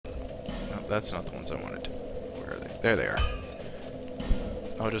that's not the ones I wanted. Where are they? There they are.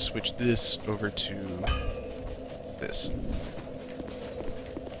 I'll just switch this over to this.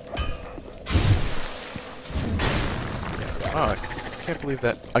 Oh, I can't believe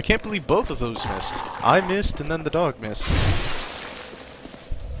that. I can't believe both of those missed. I missed and then the dog missed.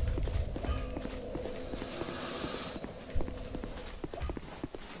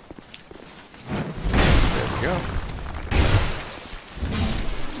 There we go.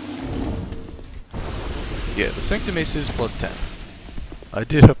 Yeah, the Sanctum Ace is plus 10. I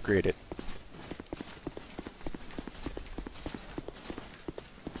did upgrade it.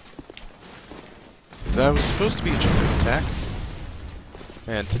 That was supposed to be a jumping attack.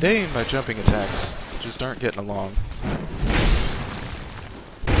 And today my jumping attacks just aren't getting along.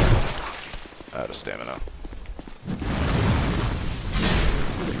 Out of stamina.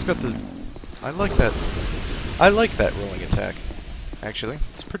 It's got the... I like that rolling attack. Actually,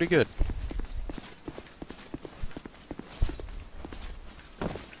 it's pretty good.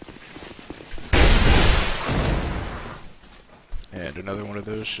 And another one of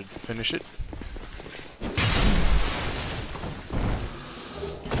those should finish it.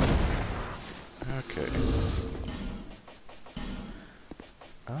 Okay.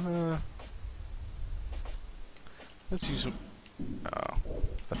 Let's use... Oh,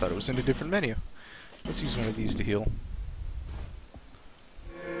 I thought it was in a different menu. Let's use one of these to heal.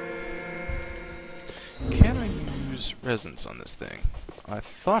 Can I use resins on this thing? I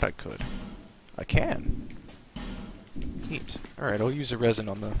thought I could. I can. Neat. Alright, I'll use a resin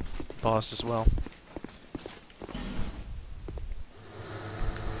on the boss as well.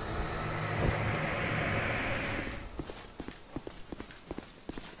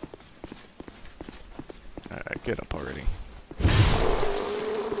 Alright, get up already.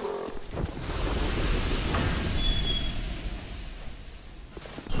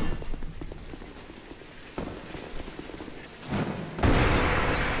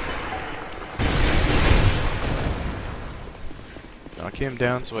 Knock him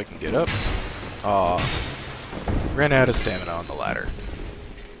down so I can get up. Aw. Ran out of stamina on the ladder.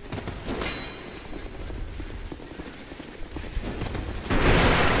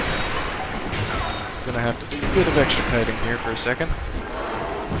 Gonna have to do a bit of extra kiting here for a second.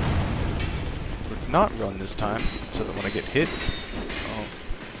 Let's not run this time, so that when I get hit,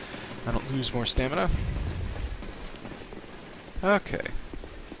 I don't lose more stamina. Okay.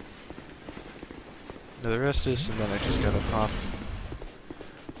 Another Estus, and then I just gotta pop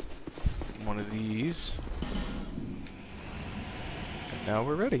one of these. And now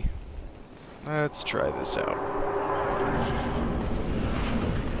we're ready. Let's try this out.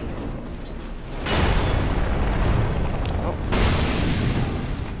 Oh.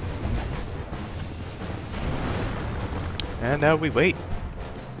 And now we wait.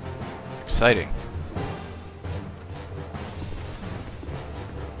 Exciting.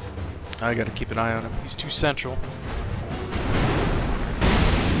 I gotta keep an eye on him. He's too central.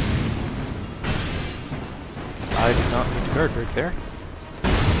 I did not need to guard break there.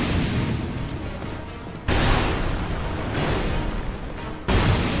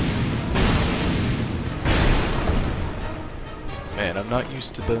 Man, I'm not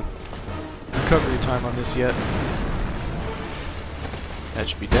used to the recovery time on this yet. That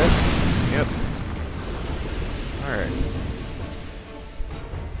should be dead. Yep. Alright.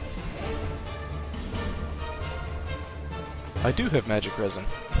 I do have magic resin.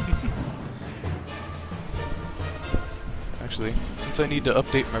 Actually, since I need to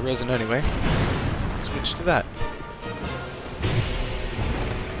update my resin anyway, switch to that.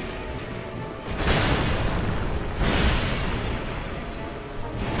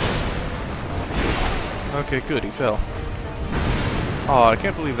 Okay, good, he fell. Aw, I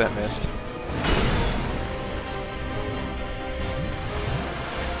can't believe that missed.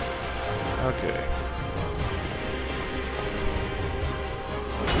 Okay.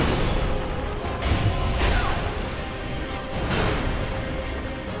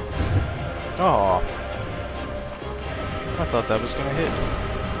 Aw. I thought that was gonna hit.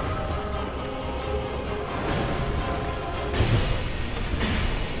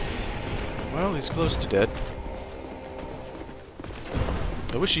 Well, he's close to dead.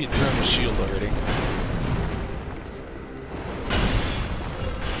 I wish he'd thrown his shield already.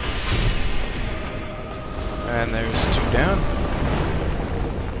 And there's 2 down.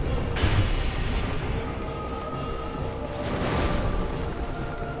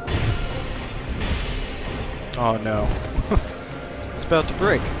 Oh no. It's about to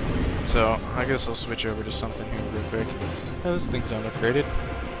break. So, I guess I'll switch over to something here real quick. Oh, this thing's unupgraded.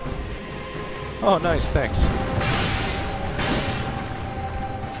 Oh, nice, thanks.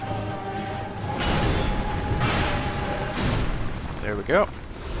 There we go.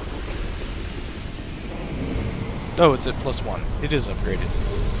 Oh, it's at +1. It is upgraded.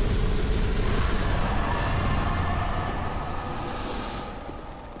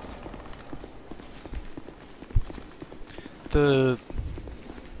 The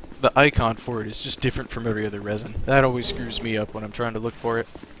icon for it is just different from every other resin. That always screws me up when I'm trying to look for it.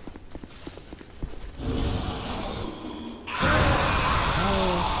 Let's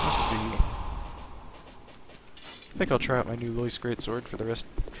see. I think I'll try out my new Lois Greatsword for the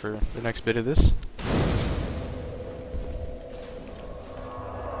next bit of this.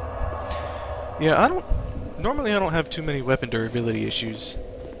 Yeah, normally I don't have too many weapon durability issues.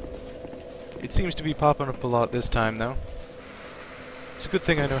 It seems to be popping up a lot this time, though. It's a good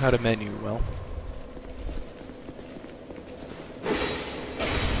thing I know how to menu well.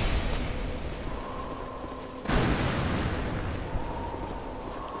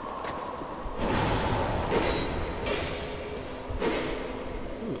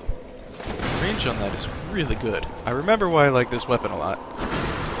 Ooh. Range on that is really good. I remember why I like this weapon a lot.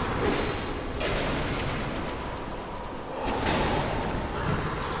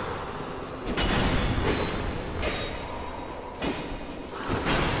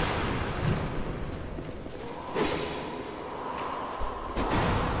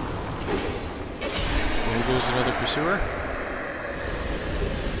 There's another pursuer.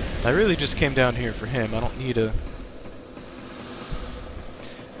 I really just came down here for him. I don't need a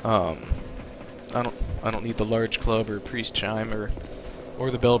I don't need the large club or priest chime or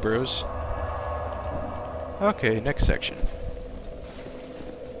the bell bros. Okay, next section.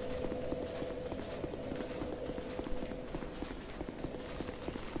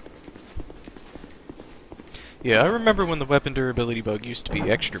 Yeah, I remember when the weapon durability bug used to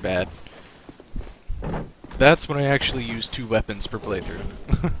be extra bad. That's when I actually used 2 weapons per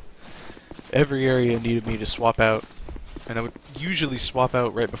playthrough. Every area needed me to swap out, and I would usually swap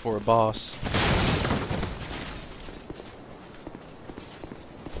out right before a boss.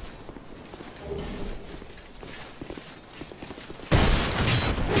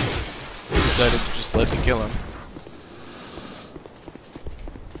 They decided to just let me kill him.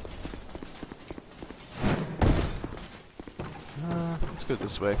 Let's go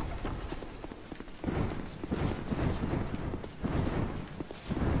this way.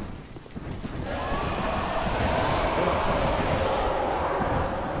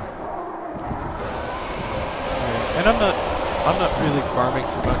 And I'm not really farming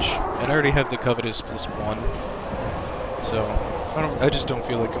for much, and I already have the covetous +1, so I just don't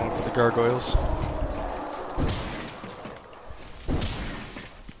feel like going for the gargoyles.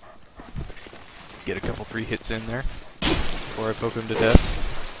 Get a couple free hits in there before I poke him to death.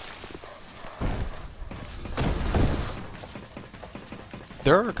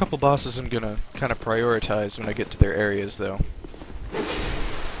 There are a couple bosses I'm gonna kind of prioritize when I get to their areas, though.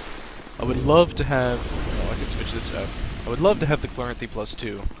 I would love to have... I can switch this up. I would love to have the Chloranthy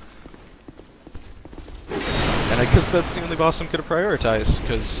 +2. And I guess that's the only boss I'm going to prioritize,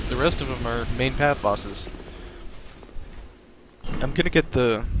 because the rest of them are main path bosses. I'm going to get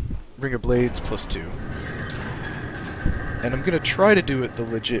the Ring of Blades +2. And I'm going to try to do it the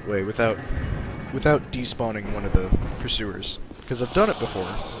legit way, without despawning one of the pursuers. Because I've done it before.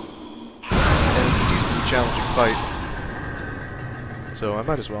 And it's a decently challenging fight. So I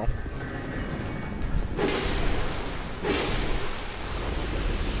might as well.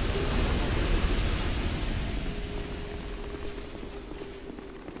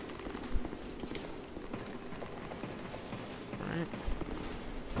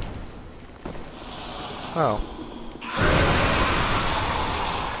 Oh.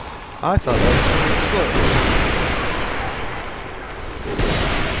 I thought that was going to explode.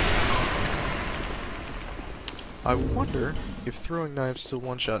 I wonder if throwing knives still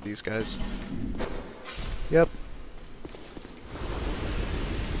one-shot these guys. Yep.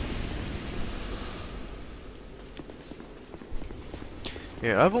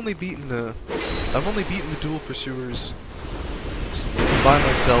 Yeah, I've only beaten the dual pursuers by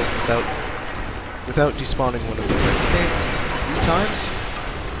myself without despawning one of them. I think 3 times,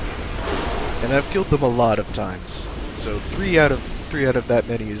 and I've killed them a lot of times. So 3 out of that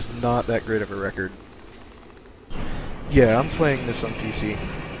many is not that great of a record. Yeah, I'm playing this on PC.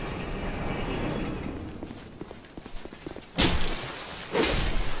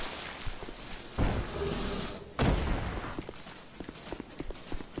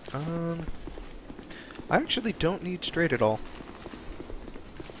 I actually don't need straight at all.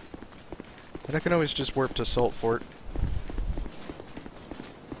 And I can always just warp to Salt Fort.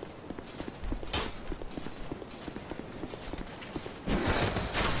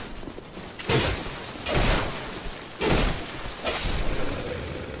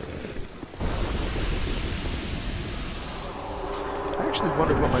 actually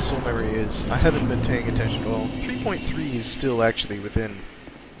wonder what my soul memory is. I haven't been paying attention at all. 3.3 is still actually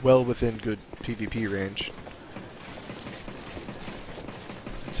well within good PvP range.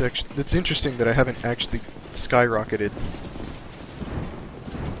 It's interesting that I haven't actually skyrocketed.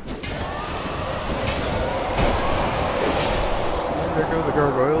 And there go the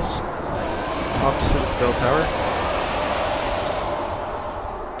gargoyles. Off to sit at the bell tower.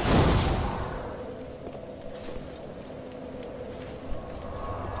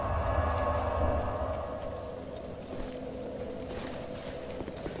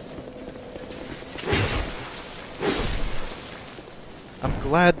 I'm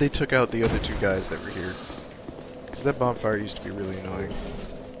glad they took out the other two guys that were here, because that bonfire used to be really annoying.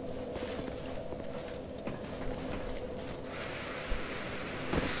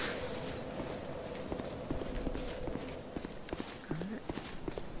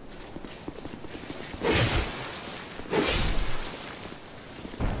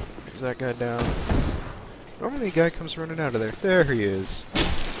 Is that guy down? Normally a guy comes running out of there. There he is.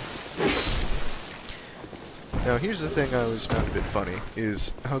 Now here's the thing I always found a bit funny,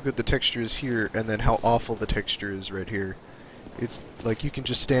 is how good the texture is here, and then how awful the texture is right here. It's like you can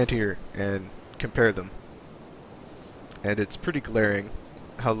just stand here and compare them. And it's pretty glaring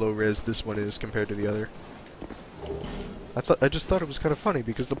how low res this one is compared to the other. I just thought it was kind of funny,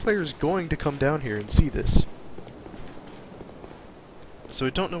 because the player's going to come down here and see this. So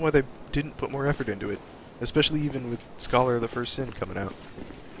I don't know why they didn't put more effort into it, especially even with Scholar of the First Sin coming out.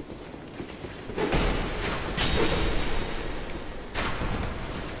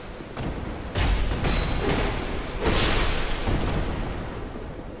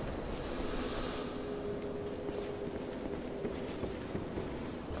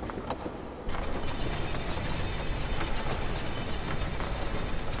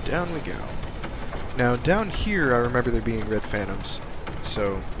 Down we go. Now down here I remember there being red phantoms,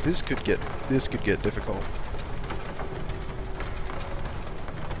 so this could get difficult.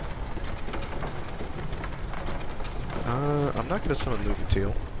 I'm not gonna summon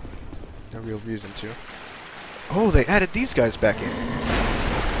Luganteal. No real reason to. Oh, they added these guys back in.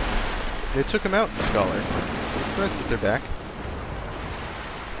 They took them out in Scholar, so it's nice that they're back.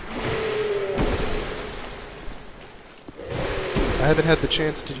 I haven't had the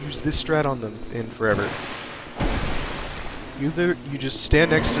chance to use this strat on them in forever. You just stand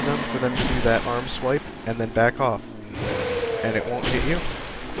next to them for them to do that arm swipe, and then back off. And it won't hit you.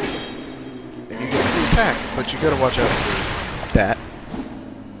 And you get free attack, but you gotta watch out for that.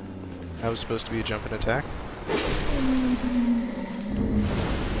 That was supposed to be a jump and attack.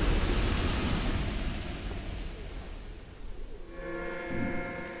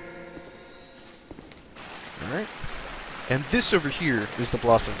 Alright. And this over here is the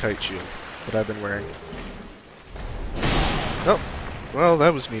Blossom Kite Shield that I've been wearing. Oh, well,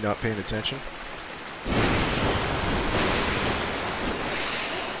 that was me not paying attention.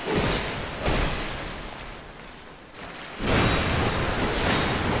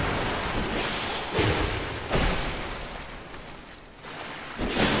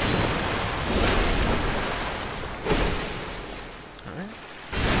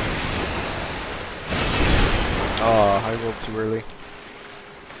 Aw, I rolled too early.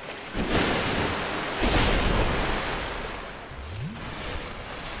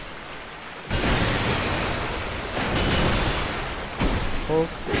 Poke,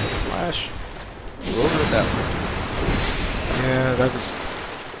 slash, roll with that one. Yeah, that was...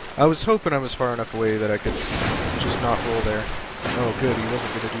 I was hoping I was far enough away that I could just not roll there. Oh good, he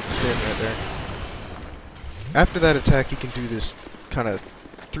wasn't going to do the spin right there. After that attack, he can do this kind of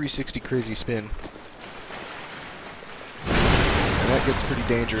 360 crazy spin. That gets pretty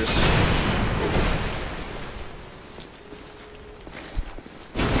dangerous.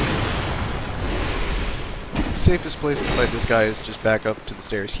 The safest place to fight this guy is just back up to the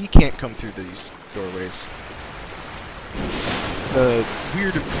stairs. He can't come through these doorways.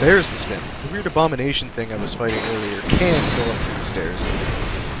 There's the spin. The weird abomination thing I was fighting earlier can go up through the stairs.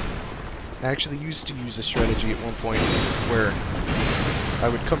 I actually used to use a strategy at one point where I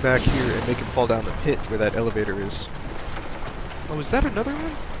would come back here and make him fall down the pit where that elevator is. Oh, is that another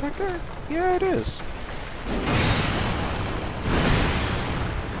one back there? Yeah, it is.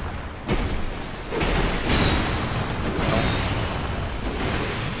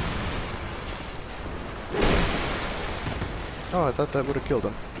 Oh, I thought that would have killed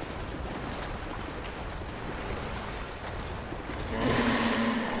him.